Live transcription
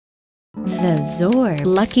The Zorbs.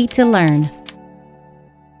 Lucky to learn.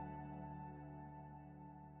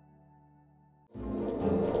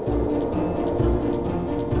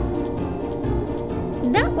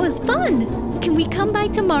 That was fun! Can we come by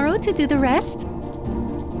tomorrow to do the rest?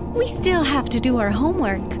 We still have to do our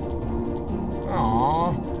homework.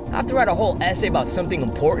 Aww, I have to write a whole essay about something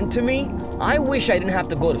important to me? I wish I didn't have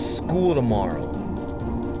to go to school tomorrow.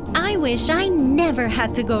 I wish I never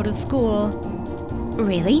had to go to school.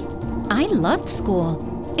 Really? I loved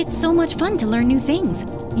school. It's so much fun to learn new things.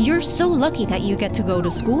 You're so lucky that you get to go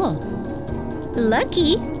to school.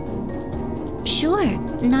 Lucky? Sure,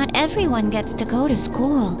 not everyone gets to go to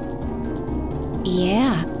school.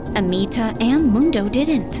 Yeah, Amita and Mundo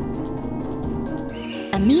didn't.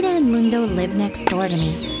 Amita and Mundo lived next door to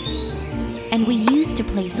me, and we used to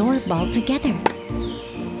play Zorb ball together.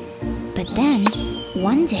 But then,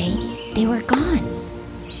 one day, they were gone.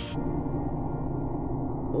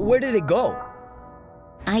 Where did they go?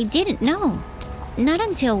 I didn't know. Not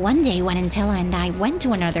until one day when Intella and I went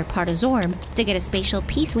to another part of Zorb to get a spatial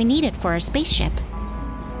piece we needed for our spaceship.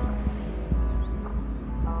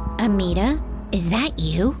 Amita, is that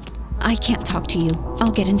you? I can't talk to you.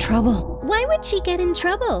 I'll get in trouble. Why would she get in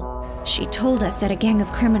trouble? She told us that a gang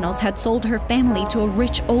of criminals had sold her family to a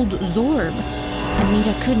rich old Zorb.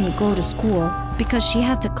 Amita couldn't go to school because she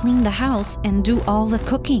had to clean the house and do all the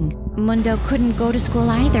cooking. Mundo couldn't go to school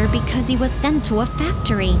either because he was sent to a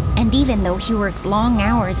factory. And even though he worked long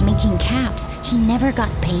hours making caps, he never got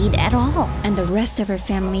paid at all. And the rest of her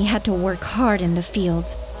family had to work hard in the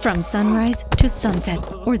fields, from sunrise to sunset,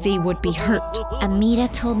 or they would be hurt. Amita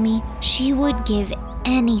told me she would give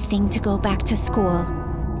anything to go back to school.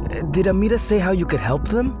 Did Amita say how you could help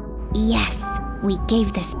them? Yes, we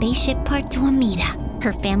gave the spaceship part to Amita.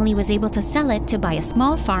 Her family was able to sell it to buy a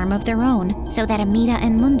small farm of their own so that Amita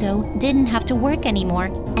and Mundo didn't have to work anymore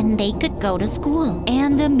and they could go to school.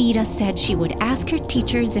 And Amita said she would ask her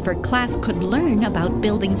teachers if her class could learn about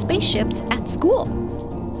building spaceships at school.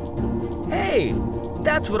 Hey,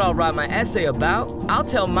 that's what I'll write my essay about. I'll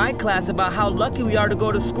tell my class about how lucky we are to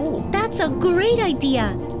go to school. That's a great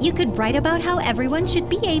idea. You could write about how everyone should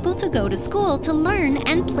be able to go to school to learn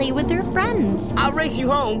and play with their friends. I'll race you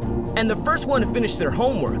home. And the first one to finish their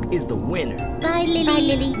homework is the winner. Bye,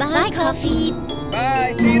 Lily. Bye, Coffee.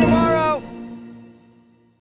 Bye. See you tomorrow.